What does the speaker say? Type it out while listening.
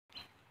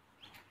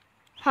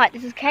Hi,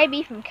 this is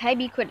KB from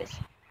KB Kritters.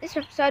 This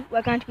episode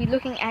we're going to be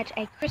looking at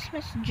a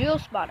Christmas jewel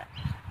spider.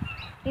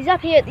 He's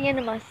up here at the end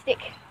of my stick.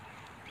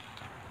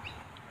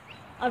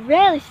 I've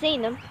rarely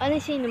seen them, only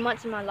seen them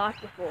once in my life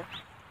before.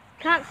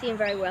 Can't see him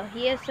very well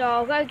here, so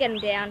I'll go get him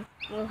down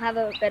and we'll have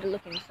a better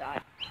look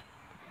inside.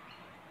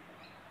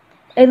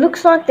 It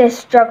looks like they're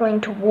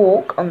struggling to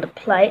walk on the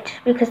plate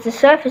because the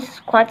surface is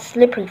quite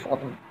slippery for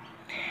them.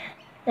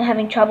 They're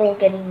having trouble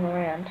getting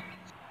around.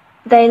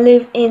 They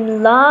live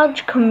in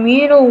large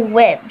communal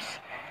webs,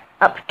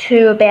 up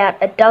to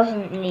about a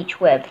dozen in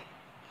each web.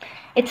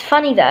 It's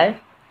funny though,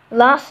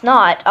 last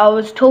night I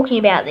was talking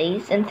about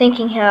these and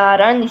thinking how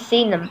I'd only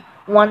seen them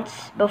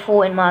once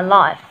before in my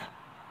life.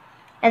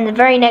 And the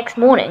very next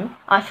morning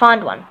I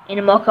find one in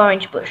a mock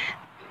orange bush.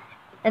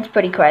 That's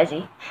pretty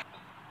crazy.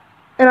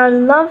 And I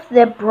love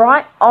their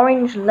bright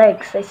orange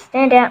legs, they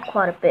stand out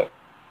quite a bit.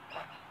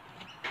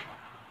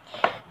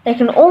 They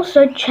can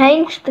also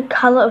change the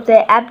colour of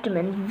their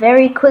abdomen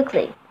very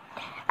quickly.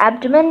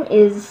 Abdomen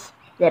is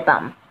their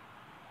bum.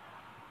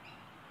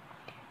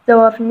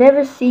 Though I've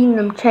never seen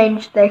them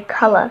change their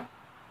colour.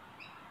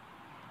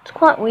 It's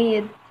quite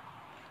weird.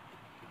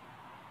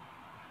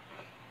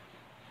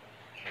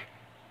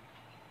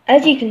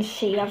 As you can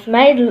see, I've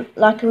made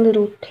like a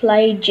little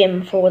play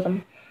gym for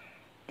them.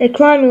 They're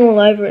climbing all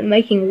over it and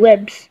making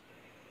webs.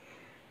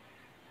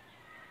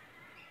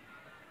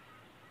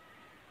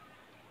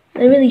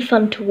 They're really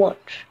fun to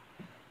watch.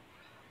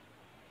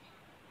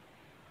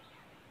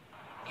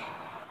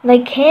 They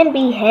can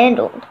be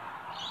handled.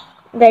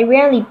 They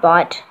rarely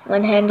bite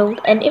when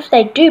handled, and if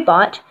they do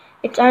bite,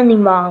 it's only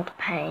mild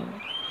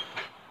pain.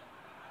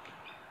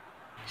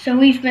 So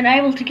we've been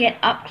able to get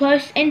up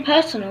close and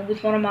personal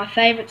with one of my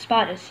favourite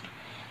spiders,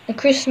 the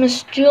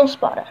Christmas jewel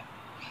spider.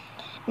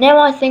 Now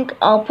I think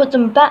I'll put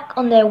them back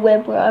on their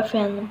web where I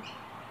found them.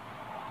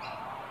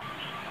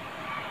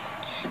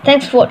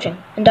 Thanks for watching,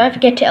 and don't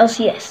forget to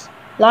LCS.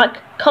 Like,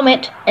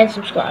 comment and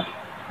subscribe.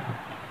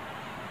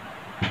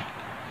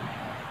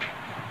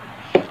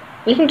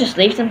 We can just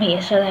leave them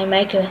here so they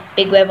make a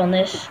big web on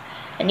this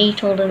and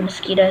eat all the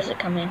mosquitoes that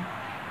come in.